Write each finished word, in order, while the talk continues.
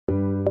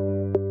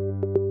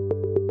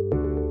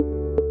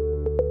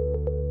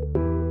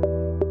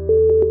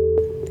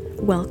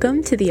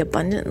Welcome to the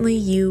Abundantly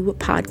You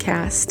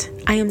podcast.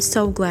 I am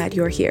so glad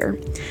you're here.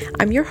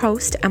 I'm your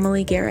host,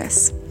 Emily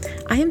Garris.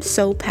 I am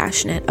so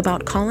passionate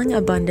about calling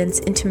abundance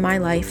into my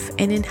life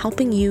and in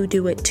helping you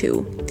do it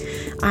too.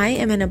 I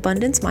am an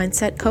abundance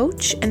mindset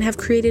coach and have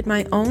created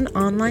my own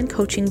online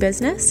coaching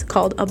business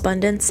called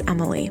Abundance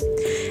Emily.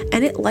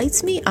 And it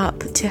lights me up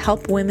to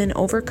help women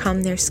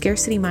overcome their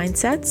scarcity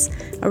mindsets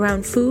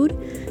around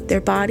food, their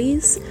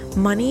bodies,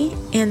 money,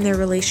 and their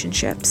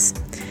relationships.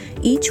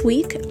 Each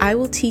week, I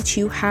will teach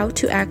you how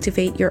to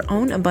activate your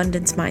own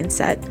abundance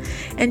mindset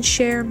and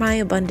share my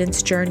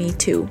abundance journey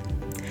too.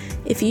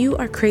 If you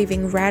are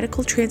craving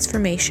radical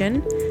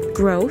transformation,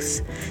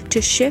 growth,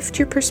 to shift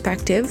your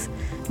perspective,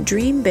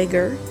 dream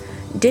bigger,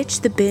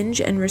 ditch the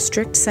binge and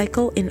restrict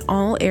cycle in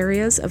all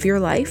areas of your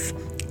life,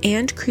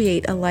 and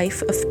create a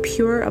life of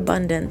pure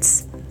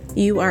abundance,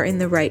 you are in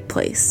the right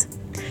place.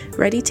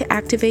 Ready to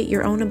activate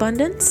your own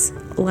abundance?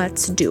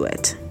 Let's do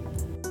it.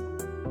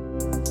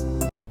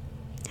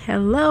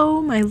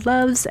 Hello, my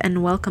loves,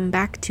 and welcome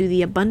back to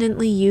the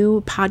Abundantly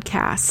You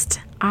podcast.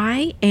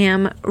 I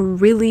am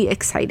really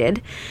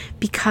excited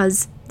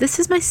because this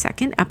is my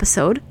second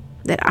episode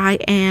that I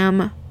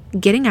am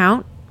getting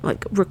out,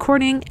 like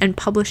recording and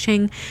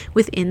publishing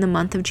within the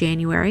month of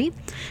January.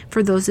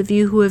 For those of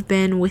you who have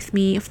been with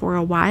me for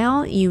a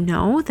while, you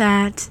know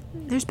that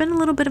there's been a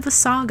little bit of a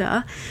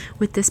saga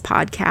with this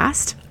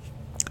podcast.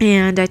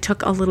 And I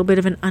took a little bit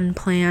of an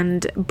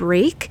unplanned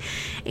break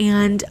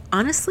and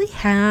honestly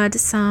had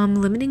some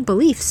limiting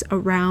beliefs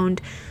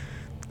around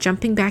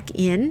jumping back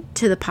in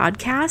to the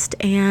podcast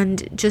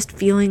and just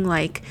feeling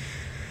like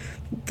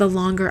the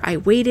longer I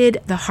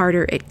waited, the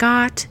harder it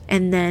got.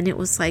 And then it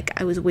was like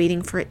I was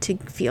waiting for it to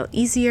feel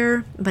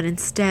easier. But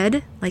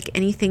instead, like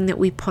anything that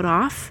we put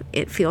off,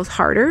 it feels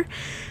harder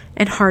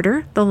and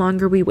harder the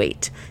longer we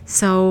wait.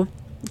 So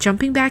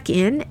jumping back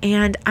in,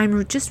 and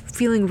I'm just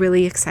feeling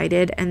really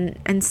excited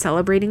and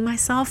celebrating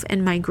myself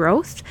and my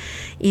growth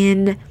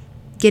in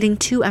getting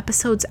 2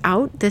 episodes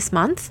out this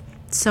month.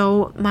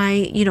 So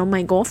my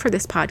goal for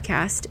this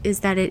podcast is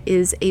that it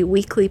is a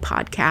weekly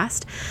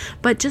podcast,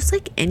 but just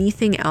like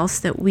anything else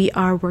that we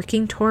are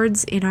working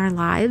towards in our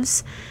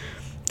lives,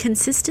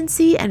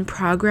 consistency and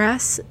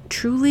progress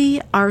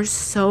truly are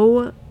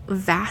so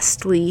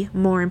vastly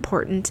more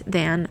important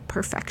than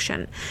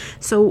perfection.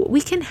 So we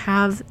can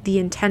have the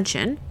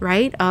intention,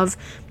 right, of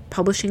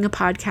publishing a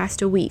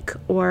podcast a week,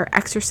 or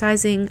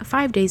exercising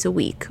 5 days a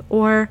week,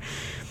 or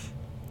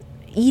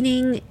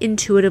eating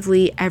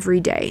intuitively every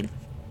day.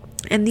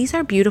 And these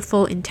are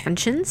beautiful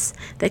intentions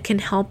that can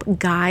help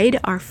guide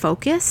our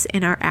focus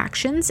and our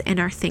actions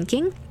and our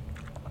thinking.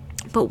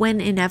 But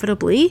when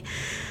inevitably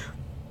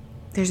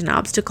there's an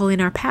obstacle in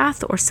our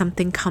path or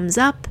something comes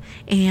up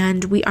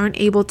and we aren't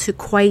able to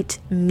quite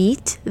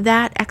meet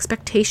that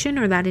expectation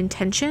or that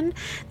intention,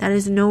 that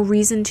is no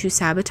reason to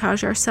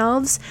sabotage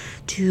ourselves,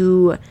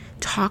 to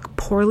talk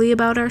poorly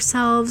about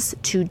ourselves,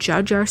 to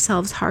judge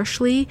ourselves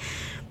harshly.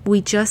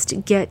 We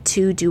just get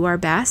to do our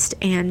best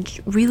and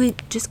really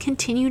just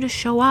continue to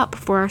show up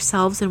for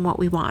ourselves and what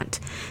we want.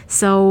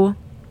 So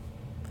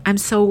I'm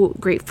so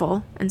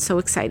grateful and so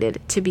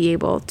excited to be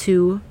able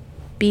to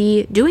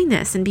be doing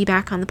this and be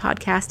back on the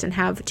podcast and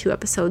have 2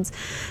 episodes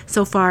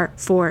so far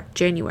for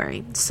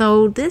January.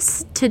 So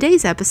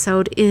today's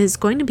episode is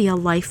going to be a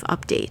life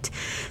update.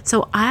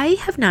 So I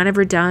have not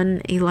ever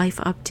done a life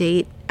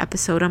update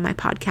episode on my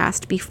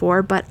podcast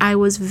before, but I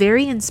was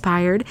very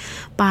inspired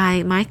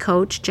by my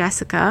coach,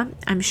 Jessica.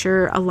 I'm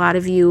sure a lot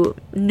of you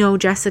know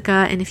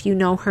Jessica, and if you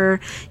know her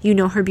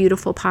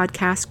beautiful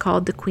podcast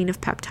called the Queen of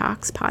Pep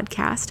Talks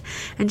podcast.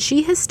 And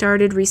she has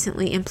started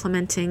recently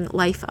implementing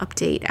life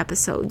update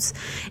episodes.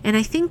 And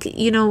I think,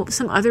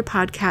 some other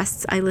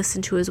podcasts I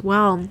listen to as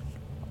well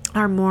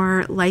are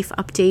more life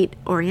update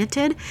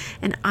oriented,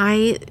 and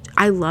I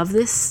love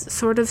this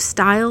sort of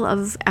style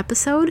of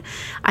episode.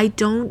 I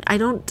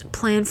don't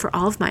plan for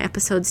all of my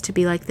episodes to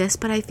be like this,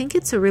 but I think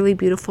it's a really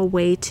beautiful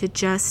way to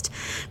just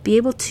be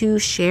able to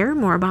share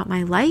more about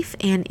my life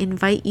and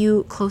invite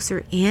you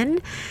closer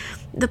in.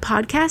 The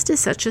podcast is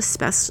such a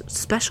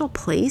special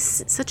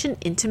place, such an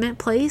intimate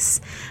place.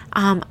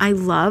 I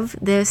love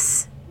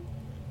this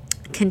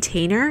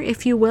container,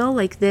 if you will,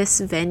 like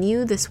this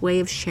venue, this way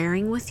of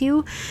sharing with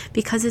you,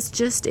 because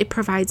it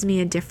provides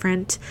me a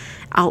different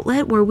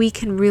outlet where we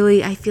can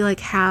really, I feel like,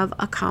 have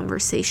a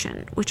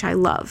conversation, which I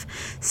love.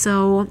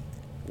 So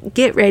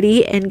get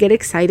ready and get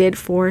excited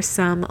for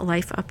some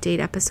life update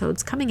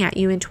episodes coming at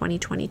you in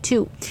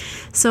 2022.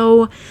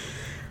 So a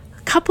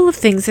couple of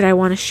things that I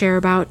want to share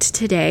about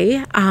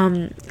today.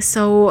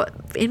 So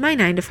in my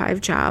 9-to-5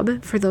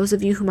 job, for those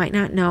of you who might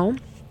not know,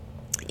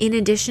 in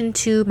addition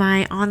to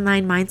my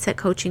online mindset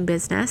coaching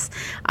business,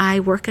 I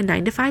work a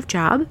 9-to-5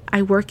 job.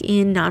 I work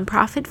in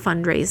nonprofit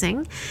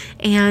fundraising,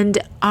 and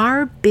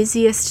our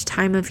busiest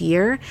time of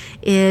year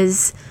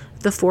is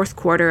the 4th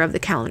quarter of the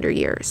calendar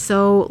year.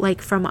 So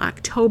like from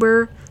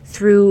October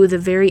through the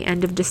very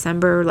end of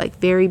December, like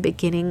very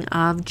beginning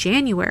of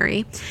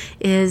January,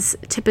 is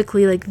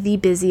typically like the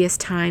busiest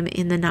time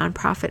in the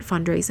nonprofit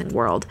fundraising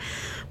world.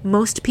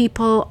 Most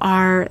people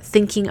are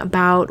thinking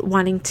about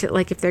wanting to,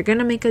 like, if they're going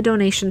to make a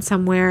donation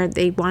somewhere,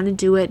 they want to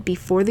do it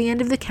before the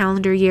end of the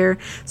calendar year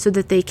so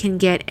that they can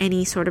get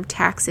any sort of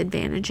tax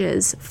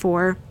advantages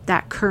for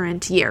that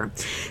current year.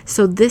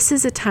 So this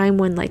is a time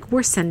when, like,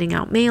 we're sending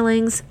out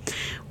mailings,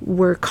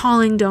 we're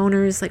calling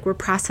donors, like, we're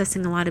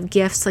processing a lot of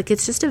gifts. Like,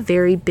 it's just a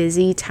very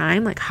busy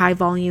time, like high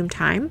volume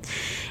time.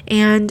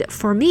 And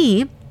for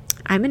me,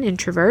 I'm an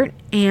introvert,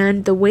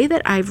 and the way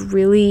that I've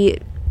really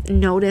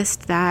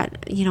noticed that,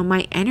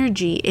 my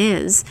energy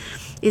is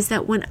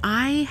that when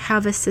I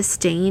have a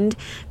sustained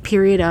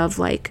period of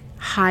like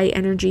high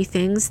energy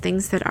things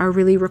that are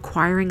really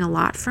requiring a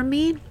lot from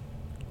me,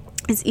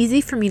 it's easy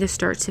for me to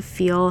start to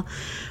feel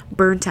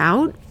burnt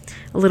out,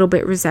 a little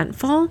bit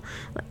resentful,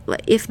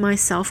 if my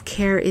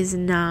self-care is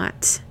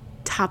not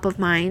top of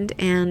mind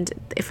and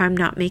if I'm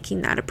not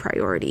making that a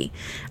priority.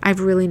 I've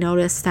really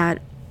noticed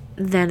that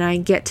then I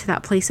get to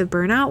that place of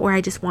burnout where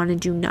I just want to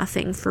do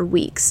nothing for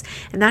weeks.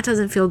 And that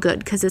doesn't feel good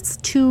because it's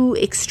two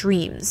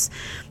extremes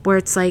where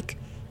it's like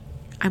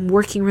I'm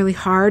working really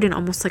hard and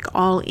almost like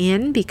all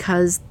in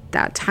because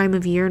that time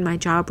of year and my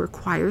job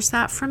requires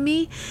that from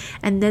me.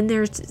 And then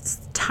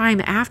there's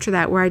time after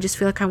that where I just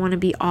feel like I want to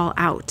be all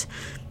out.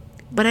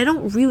 But I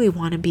don't really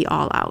want to be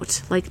all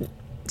out. Like,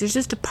 there's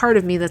just a part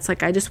of me that's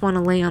like, I just want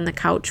to lay on the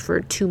couch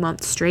for 2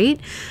 months straight.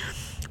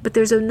 But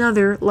there's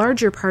another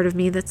larger part of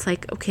me that's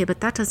like, okay,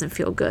 but that doesn't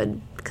feel good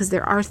because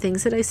there are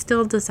things that I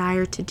still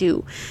desire to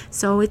do.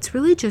 So it's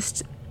really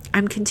just,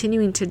 I'm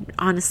continuing to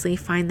honestly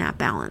find that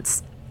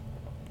balance.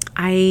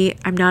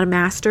 I'm not a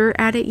master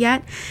at it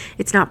yet.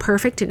 It's not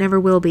perfect. It never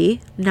will be.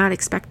 I'm not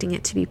expecting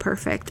it to be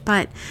perfect.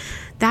 But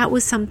that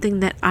was something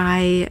that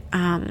I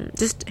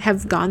just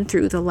have gone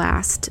through the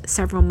last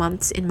several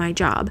months in my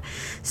job.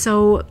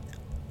 So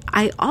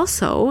I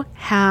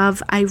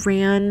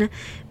ran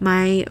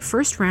my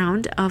first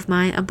round of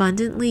my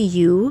Abundantly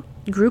You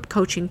group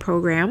coaching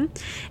program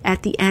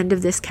at the end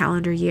of this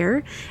calendar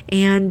year.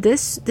 And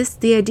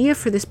the idea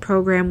for this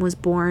program was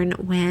born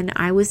when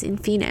I was in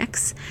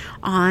Phoenix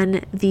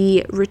on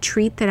the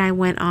retreat that I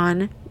went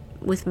on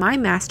with my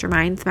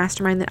mastermind, the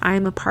mastermind that I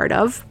am a part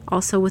of,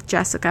 also with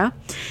Jessica.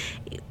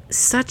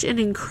 Such an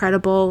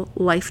incredible,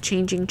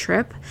 life-changing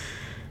trip.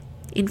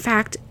 In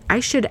fact, I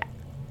should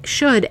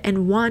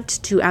and want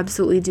to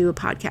absolutely do a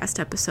podcast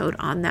episode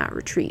on that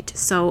retreat.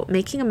 So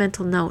making a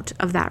mental note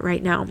of that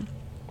right now.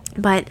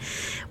 But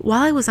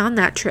while I was on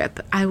that trip,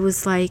 I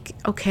was like,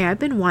 okay, I've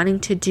been wanting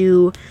to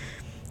do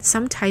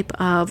some type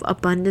of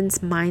abundance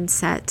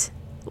mindset,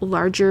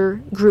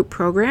 larger group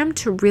program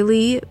to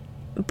really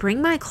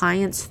bring my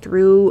clients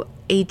through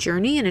a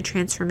journey and a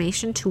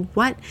transformation to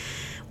what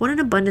an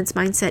abundance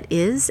mindset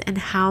is and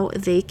how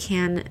they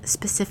can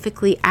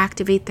specifically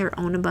activate their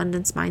own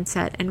abundance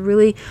mindset and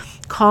really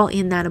call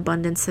in that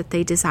abundance that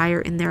they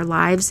desire in their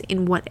lives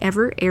in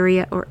whatever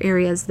area or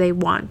areas they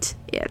want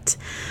it.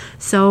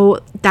 So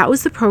that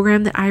was the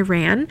program that I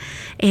ran,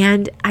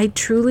 and I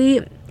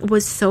truly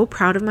was so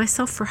proud of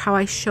myself for how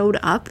I showed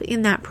up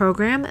in that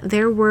program.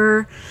 There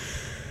were,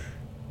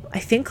 I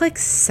think, like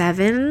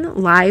 7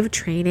 live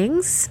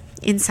trainings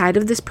inside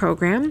of this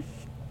program,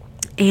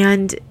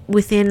 and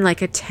within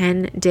like a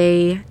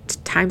 10-day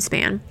time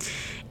span.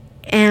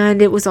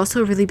 And it was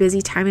also a really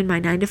busy time in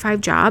my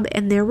 9-to-5 job.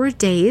 And there were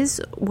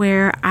days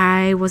where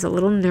I was a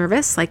little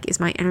nervous. Like, is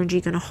my energy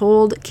going to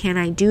hold? Can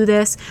I do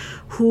this?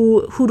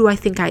 Who do I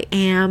think I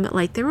am?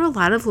 Like, there were a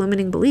lot of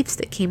limiting beliefs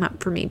that came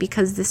up for me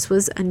because this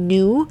was a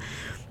new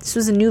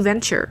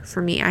venture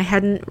for me. I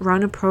hadn't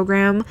run a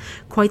program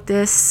quite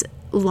this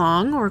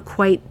long or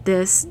quite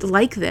this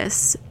like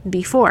this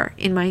before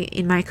in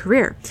my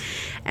career.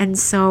 And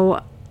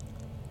so,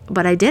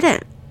 but I did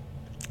it.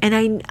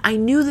 And I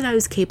knew that I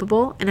was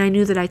capable and I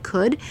knew that I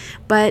could,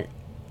 but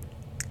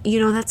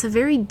that's a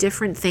very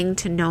different thing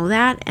to know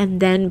that and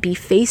then be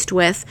faced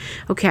with,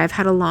 okay, I've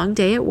had a long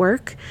day at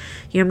work.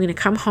 I'm going to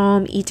come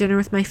home, eat dinner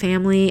with my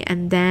family,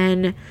 and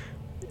then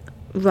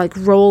like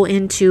roll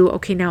into,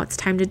 okay, now it's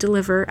time to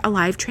deliver a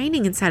live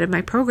training inside of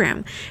my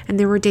program. And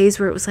there were days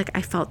where it was like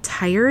I felt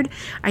tired.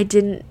 I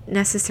didn't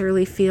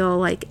necessarily feel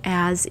like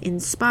as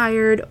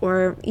inspired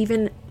or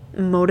even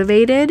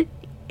motivated,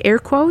 air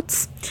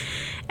quotes,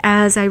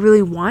 as I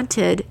really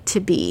wanted to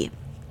be.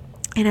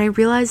 And I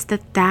realized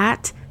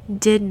that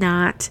did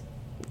not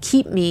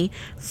keep me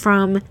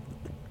from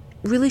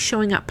really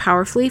showing up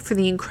powerfully for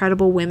the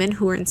incredible women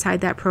who are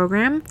inside that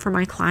program, for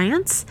my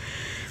clients.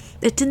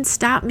 It didn't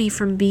stop me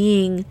from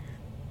being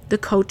the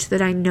coach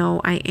that I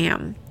know I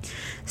am.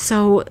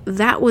 So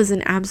that was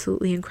an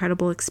absolutely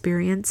incredible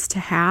experience to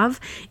have.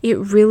 It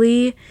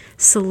really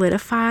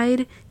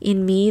solidified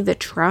in me the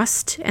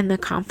trust and the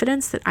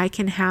confidence that I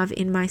can have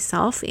in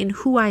myself, in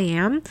who I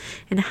am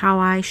and how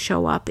I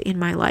show up in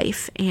my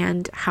life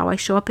and how I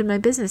show up in my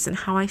business and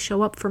how I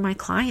show up for my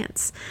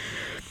clients.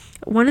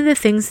 One of the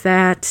things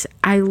that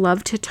I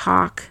love to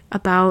talk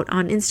about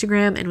on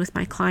Instagram and with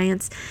my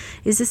clients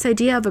is this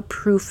idea of a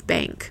proof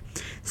bank.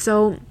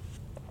 So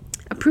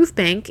a proof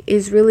bank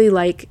is really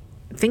like,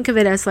 think of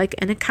it as like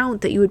an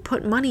account that you would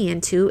put money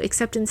into,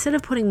 except instead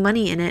of putting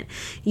money in it,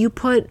 you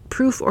put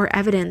proof or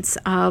evidence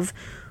of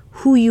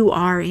who you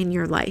are in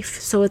your life.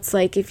 So it's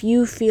like, if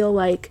you feel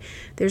like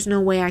there's no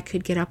way I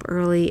could get up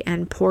early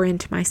and pour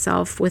into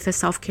myself with a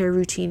self-care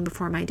routine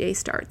before my day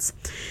starts.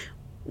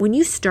 When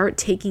you start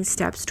taking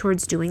steps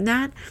towards doing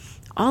that,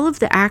 all of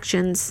the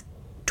actions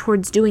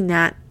towards doing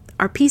that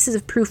are pieces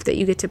of proof that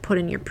you get to put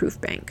in your proof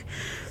bank.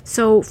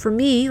 So for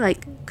me,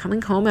 like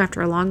coming home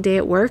after a long day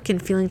at work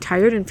and feeling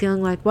tired and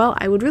feeling like, well,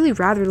 I would really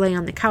rather lay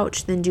on the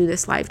couch than do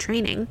this live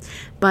training,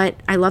 but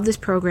I love this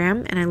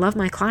program and I love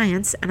my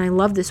clients and I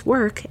love this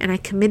work and I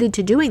committed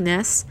to doing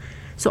this,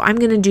 so I'm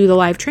going to do the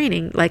live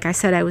training like I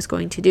said I was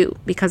going to do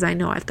because I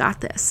know I've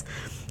got this.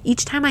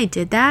 Each time I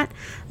did that,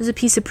 it was a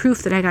piece of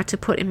proof that I got to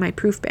put in my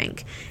proof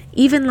bank.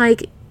 Even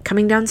like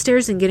coming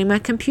downstairs and getting my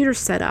computer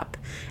set up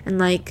and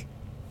like,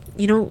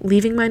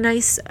 leaving my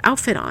nice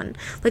outfit on.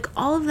 Like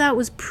all of that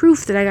was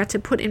proof that I got to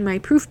put in my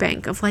proof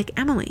bank of like,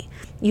 Emily,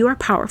 you are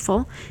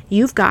powerful.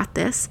 You've got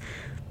this.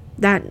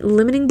 That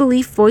limiting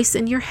belief voice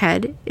in your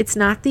head, it's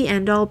not the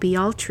end all be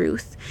all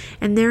truth.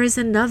 And there is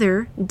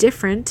another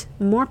different,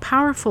 more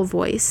powerful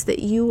voice that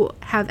you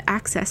have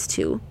access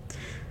to.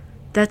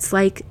 That's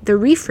like the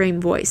reframe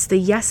voice, the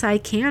yes, I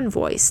can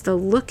voice, the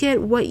look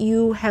at what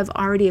you have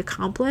already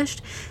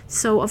accomplished.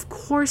 So of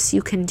course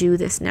you can do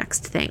this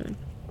next thing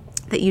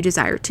that you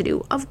desire to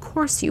do. Of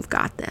course you've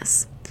got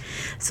this.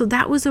 So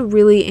that was a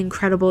really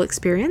incredible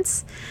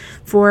experience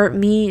for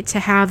me to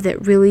have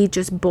that really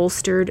just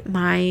bolstered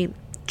my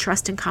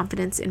trust and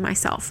confidence in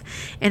myself.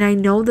 And I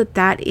know that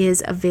that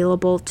is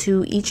available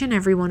to each and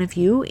every one of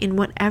you in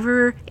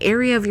whatever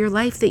area of your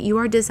life that you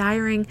are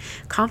desiring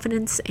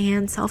confidence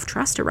and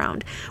self-trust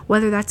around,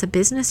 whether that's a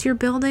business you're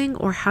building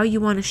or how you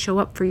want to show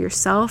up for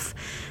yourself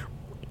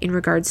in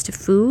regards to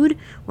food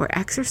or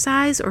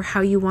exercise, or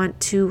how you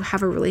want to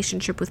have a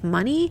relationship with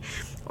money,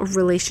 or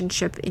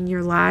relationship in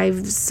your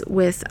lives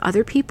with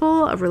other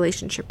people, a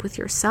relationship with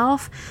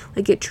yourself.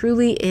 Like it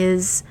truly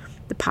is,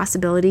 the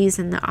possibilities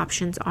and the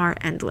options are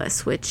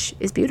endless, which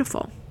is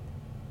beautiful.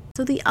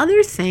 So the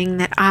other thing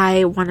that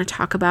I want to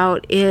talk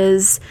about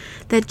is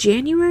that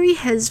January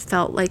has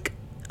felt like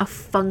a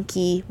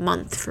funky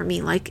month for me.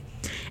 Like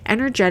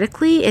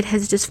energetically, it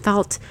has just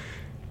felt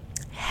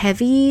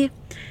heavy.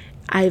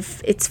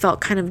 It's felt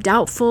kind of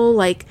doubtful,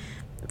 like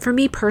for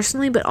me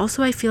personally, but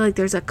also I feel like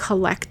there's a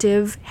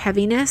collective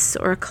heaviness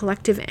or a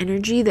collective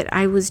energy that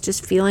I was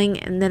just feeling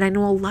and that I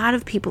know a lot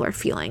of people are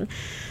feeling,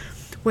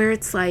 where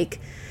it's like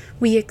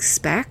we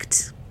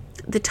expect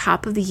the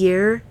top of the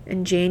year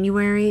in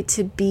January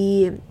to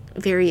be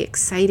very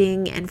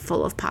exciting and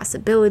full of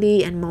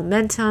possibility and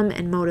momentum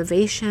and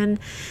motivation.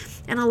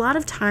 And a lot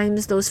of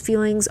times those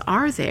feelings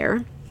are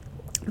there.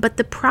 But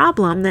the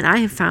problem that I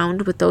have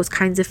found with those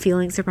kinds of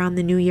feelings around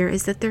the new year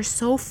is that they're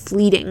so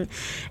fleeting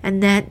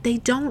and that they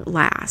don't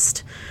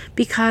last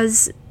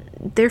because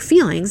they're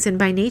feelings, and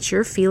by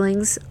nature,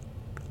 feelings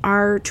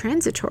are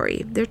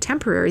transitory. They're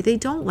temporary. They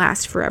don't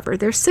last forever.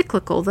 They're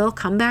cyclical. They'll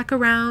come back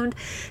around.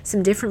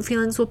 Some different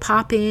feelings will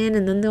pop in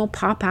and then they'll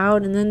pop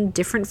out, and then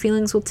different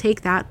feelings will take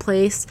that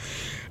place.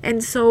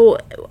 And so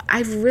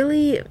I've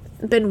really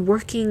been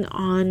working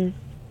on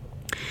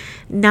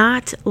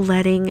not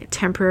letting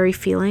temporary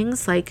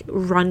feelings like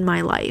run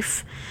my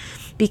life,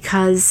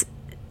 because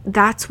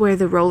that's where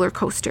the roller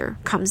coaster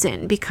comes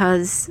in,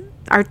 because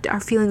our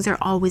feelings are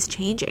always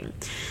changing.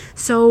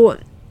 So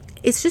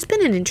it's just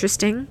been an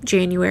interesting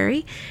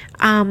January.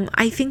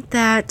 I think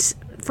that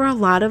for a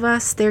lot of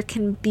us, there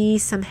can be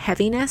some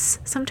heaviness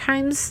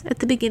sometimes at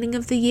the beginning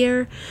of the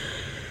year.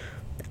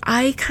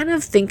 I kind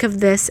of think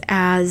of this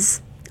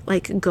as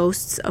like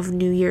ghosts of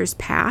New Year's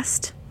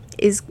past,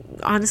 is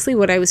honestly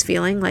what I was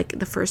feeling like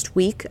the first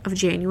week of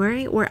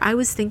January, where I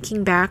was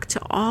thinking back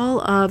to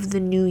all of the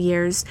New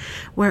Year's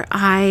where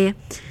I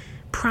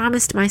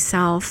promised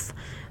myself,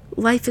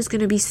 life is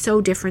going to be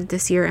so different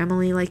this year,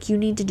 Emily. Like you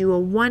need to do a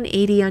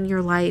 180 on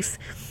your life.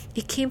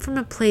 It came from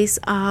a place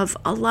of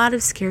a lot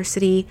of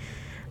scarcity,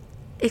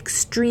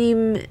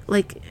 extreme,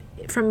 like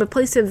from a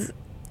place of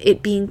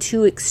it being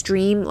too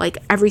extreme, like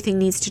everything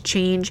needs to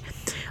change,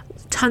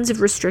 tons of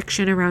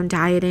restriction around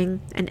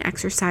dieting and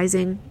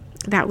exercising.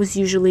 That was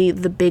usually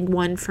the big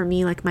one for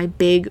me, like my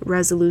big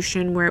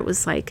resolution, where it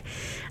was like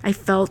I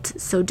felt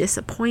so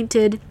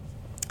disappointed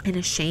and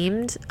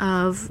ashamed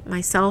of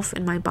myself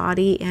and my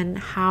body and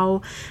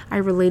how I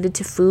related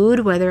to food,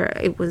 whether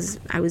it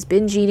was I was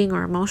binge eating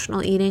or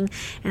emotional eating.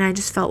 And I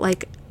just felt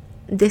like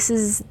this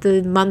is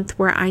the month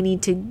where I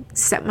need to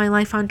set my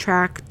life on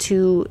track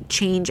to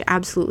change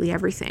absolutely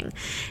everything.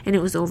 And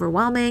it was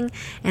overwhelming,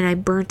 and I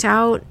burnt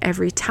out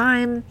every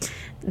time.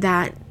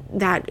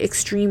 That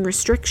extreme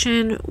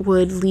restriction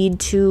would lead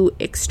to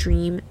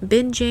extreme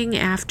binging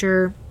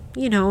after,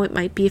 it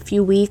might be a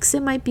few weeks,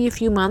 it might be a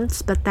few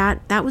months, but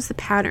that was the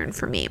pattern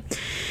for me.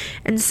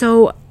 And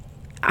so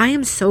I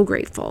am so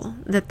grateful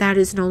that that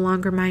is no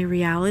longer my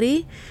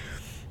reality,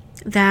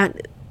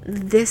 that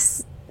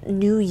this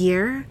new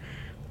year,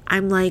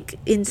 I'm like,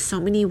 in so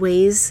many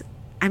ways,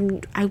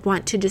 I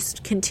want to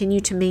just continue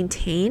to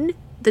maintain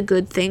the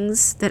good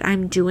things that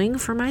I'm doing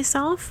for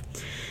myself.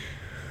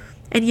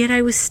 And yet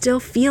I was still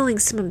feeling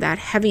some of that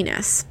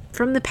heaviness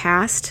from the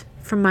past,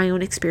 from my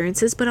own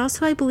experiences, but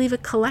also I believe a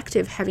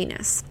collective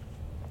heaviness.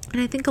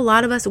 And I think a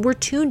lot of us, we're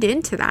tuned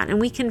into that and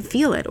we can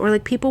feel it. Or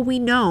like people we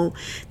know,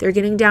 they're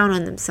getting down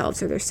on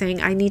themselves, or they're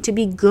saying, I need to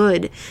be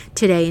good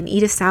today and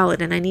eat a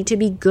salad, and I need to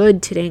be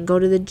good today and go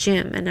to the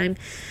gym. And I'm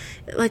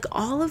like,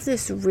 all of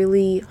this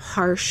really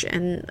harsh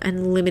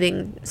and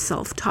limiting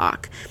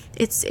self-talk.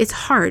 It's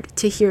hard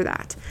to hear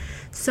that.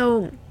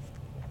 So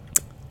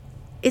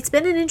it's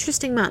been an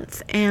interesting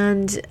month,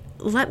 and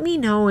let me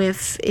know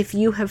if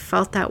you have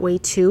felt that way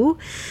too.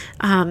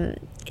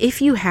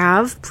 If you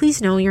have,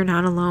 please know you're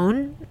not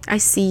alone. I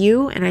see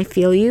you and I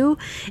feel you.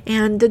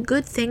 And the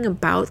good thing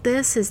about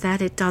this is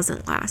that it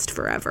doesn't last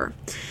forever.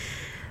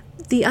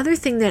 The other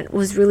thing that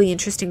was really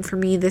interesting for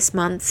me this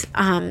month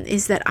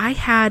is that I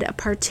had a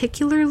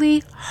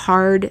particularly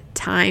hard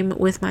time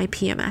with my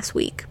PMS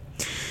week.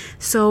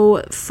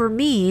 So for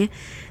me,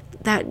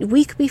 that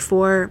week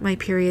before my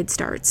period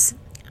starts,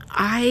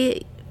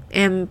 I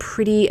am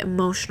pretty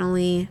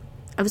emotionally,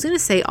 I was going to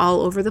say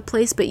all over the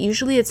place, but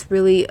usually it's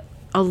really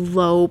a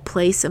low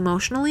place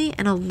emotionally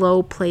and a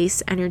low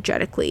place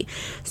energetically.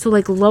 So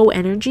like low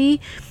energy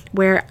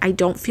where I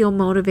don't feel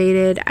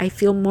motivated. I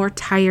feel more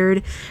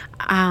tired.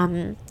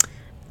 I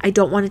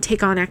don't want to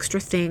take on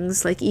extra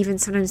things. Like even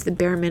sometimes the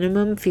bare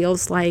minimum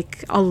feels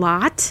like a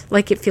lot,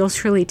 like it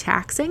feels really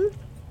taxing.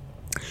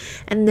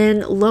 And then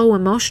low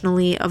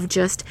emotionally of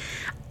just,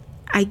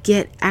 I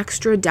get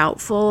extra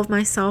doubtful of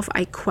myself.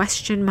 I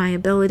question my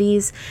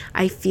abilities.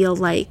 I feel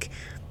like,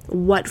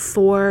 what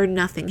for?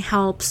 Nothing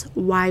helps.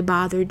 Why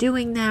bother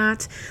doing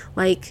that?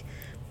 Like,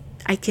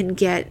 I can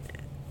get,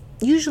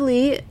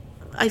 usually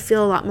I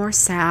feel a lot more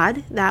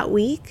sad that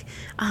week,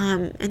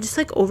 and just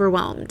like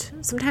overwhelmed.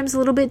 Sometimes a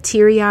little bit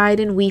teary-eyed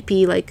and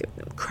weepy, like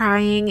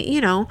crying,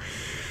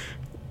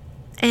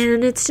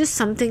 and it's just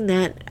something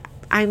that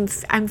I'm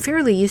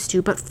fairly used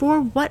to. But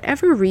for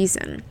whatever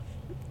reason,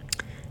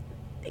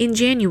 in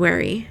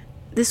January,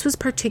 this was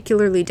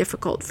particularly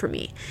difficult for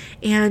me.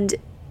 And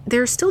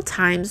there are still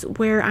times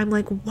where I'm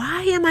like,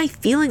 why am I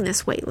feeling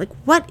this way? Like,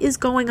 what is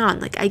going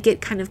on? Like, I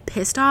get kind of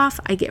pissed off.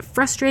 I get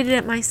frustrated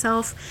at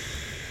myself.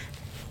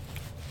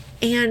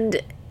 And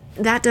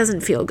that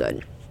doesn't feel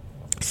good.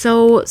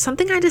 So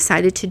something I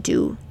decided to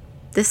do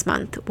this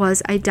month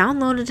was I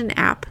downloaded an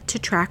app to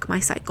track my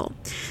cycle,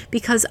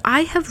 because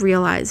I have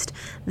realized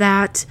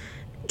that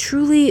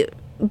truly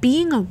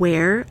being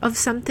aware of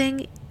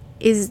something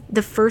is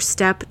the first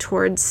step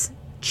towards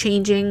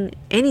changing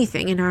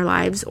anything in our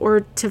lives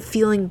or to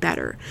feeling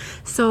better.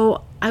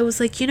 So I was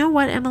like, you know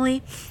what,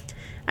 Emily?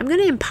 I'm going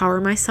to empower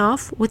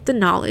myself with the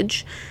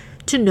knowledge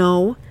to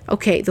know,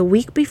 okay, the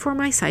week before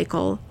my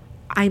cycle,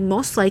 I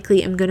most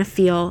likely am going to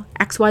feel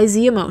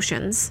XYZ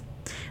emotions.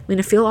 I'm going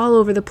to feel all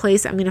over the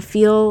place. I'm going to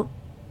feel,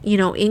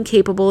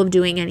 incapable of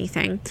doing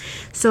anything.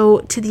 So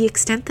to the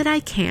extent that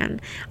I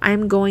can,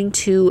 I'm going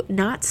to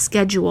not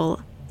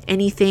schedule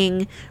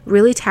anything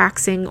really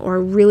taxing or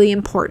really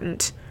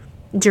important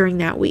during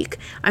that week.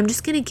 I'm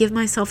just going to give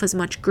myself as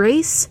much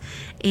grace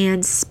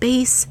and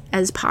space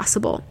as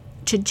possible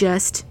to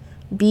just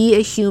be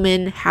a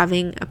human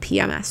having a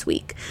PMS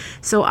week.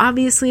 So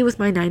obviously with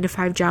my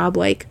 9-to-5 job,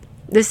 like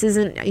this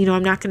isn't,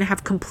 I'm not going to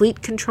have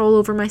complete control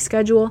over my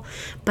schedule,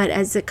 but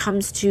as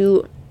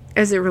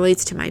it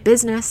relates to my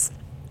business,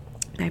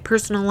 my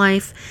personal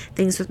life,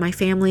 things with my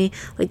family,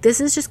 like this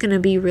is just going to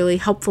be really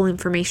helpful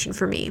information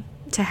for me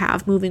to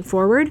have moving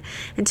forward,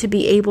 and to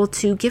be able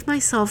to give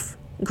myself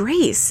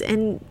grace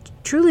and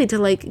truly to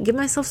like give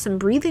myself some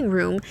breathing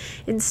room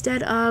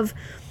instead of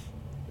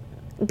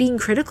being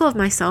critical of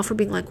myself or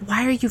being like,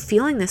 why are you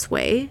feeling this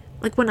way?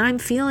 Like when I'm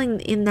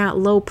feeling in that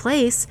low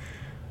place,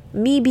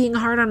 me being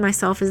hard on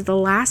myself is the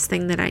last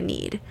thing that I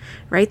need,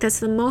 right? That's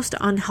the most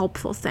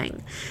unhelpful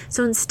thing.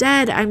 So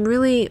instead, I'm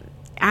really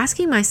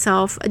asking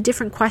myself a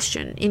different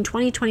question in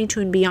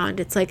 2022 and beyond.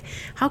 It's like,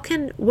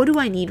 what do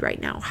I need right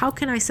now? How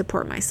can I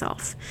support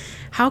myself?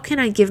 How can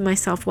I give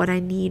myself what I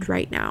need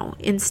right now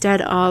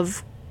instead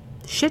of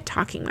shit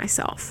talking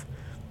myself?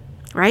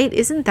 Right?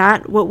 Isn't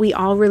that what we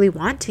all really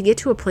want? To get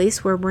to a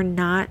place where we're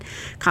not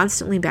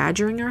constantly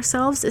badgering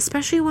ourselves,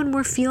 especially when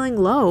we're feeling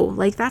low.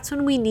 Like that's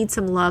when we need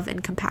some love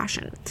and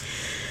compassion.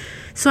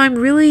 So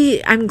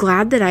I'm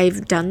glad that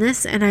I've done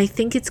this, and I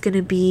think it's going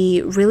to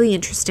be really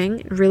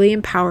interesting, really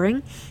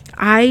empowering.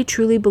 I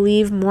truly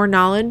believe more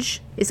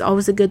knowledge is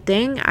always a good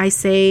thing. I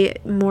say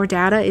more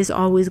data is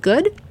always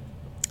good.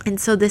 And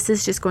so this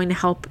is just going to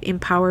help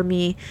empower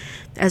me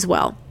as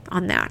well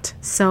on that.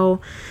 So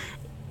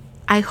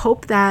I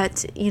hope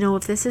that,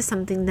 if this is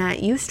something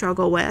that you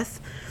struggle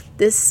with,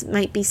 this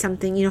might be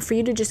something, for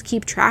you to just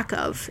keep track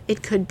of.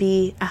 It could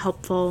be a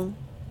helpful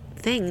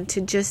thing to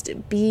just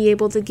be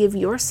able to give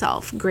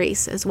yourself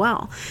grace as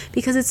well,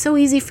 because it's so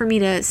easy for me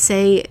to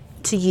say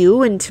to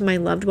you and to my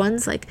loved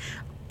ones, like,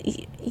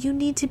 you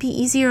need to be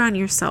easier on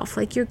yourself.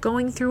 Like, you're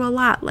going through a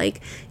lot.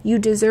 Like, you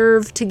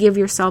deserve to give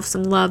yourself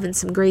some love and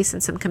some grace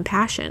and some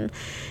compassion.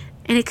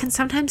 And it can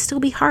sometimes still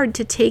be hard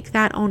to take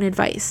my own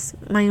advice.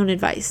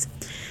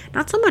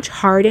 Not so much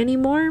hard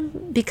anymore,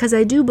 because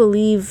I do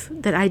believe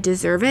that I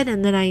deserve it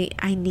and that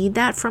I need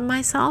that from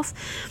myself.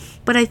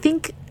 But I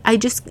think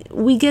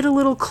we get a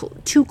little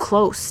too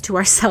close to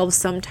ourselves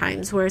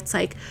sometimes, where it's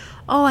like,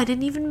 oh, I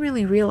didn't even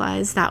really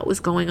realize that was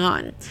going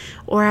on.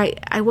 Or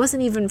I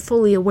wasn't even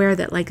fully aware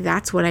that, like,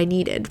 that's what I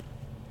needed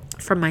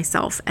from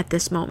myself at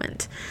this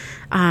moment.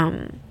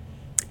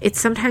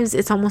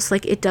 It's almost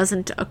like it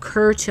doesn't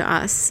occur to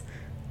us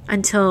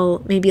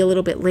until maybe a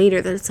little bit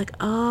later that it's like,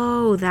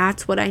 oh,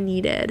 that's what I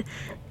needed.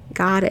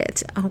 Got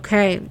it.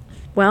 Okay.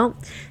 Well,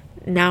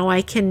 now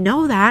I can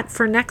know that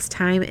for next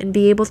time and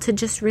be able to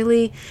just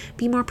really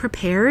be more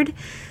prepared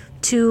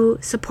to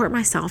support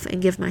myself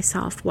and give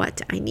myself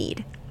what I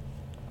need.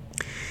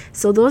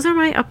 So those are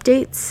my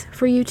updates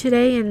for you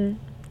today in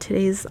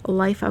today's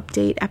life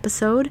update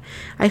episode.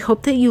 I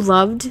hope that you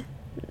loved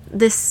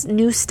this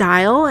new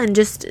style and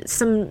just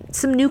some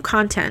new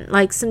content,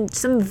 like some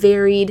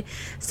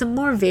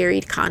more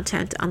varied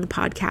content on the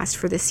podcast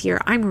for this year.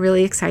 I'm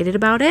really excited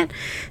about it.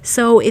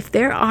 So if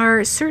there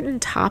are certain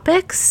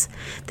topics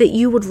that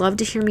you would love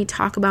to hear me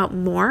talk about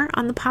more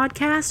on the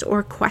podcast,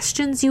 or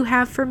questions you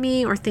have for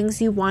me, or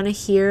things you want to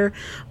hear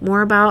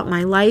more about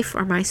my life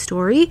or my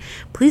story,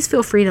 please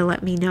feel free to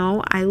let me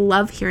know. I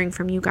love hearing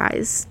from you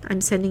guys.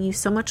 I'm sending you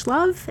so much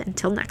love.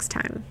 Until next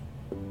time.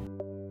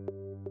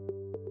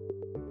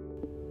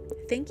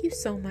 Thank you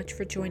so much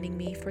for joining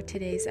me for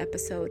today's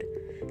episode.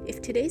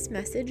 If today's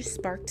message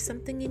sparked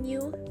something in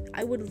you,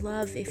 I would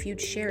love if you'd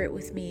share it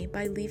with me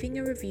by leaving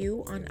a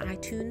review on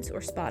iTunes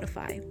or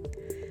Spotify.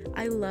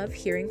 I love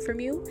hearing from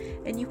you,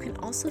 and you can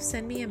also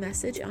send me a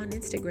message on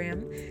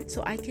Instagram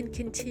so I can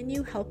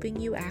continue helping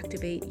you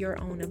activate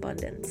your own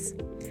abundance.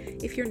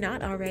 If you're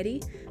not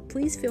already,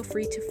 please feel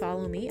free to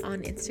follow me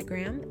on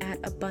Instagram at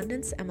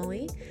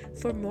AbundanceEmily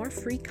for more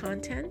free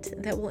content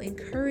that will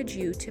encourage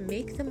you to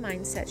make the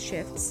mindset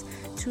shifts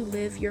to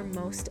live your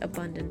most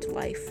abundant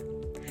life.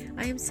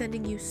 I am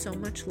sending you so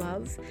much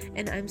love,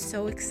 and I'm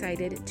so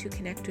excited to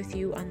connect with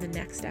you on the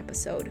next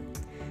episode.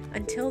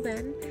 Until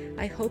then,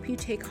 I hope you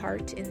take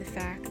heart in the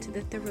fact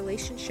that the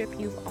relationship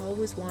you've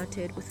always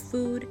wanted with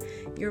food,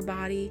 your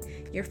body,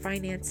 your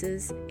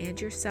finances, and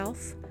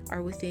yourself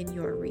are within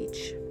your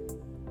reach.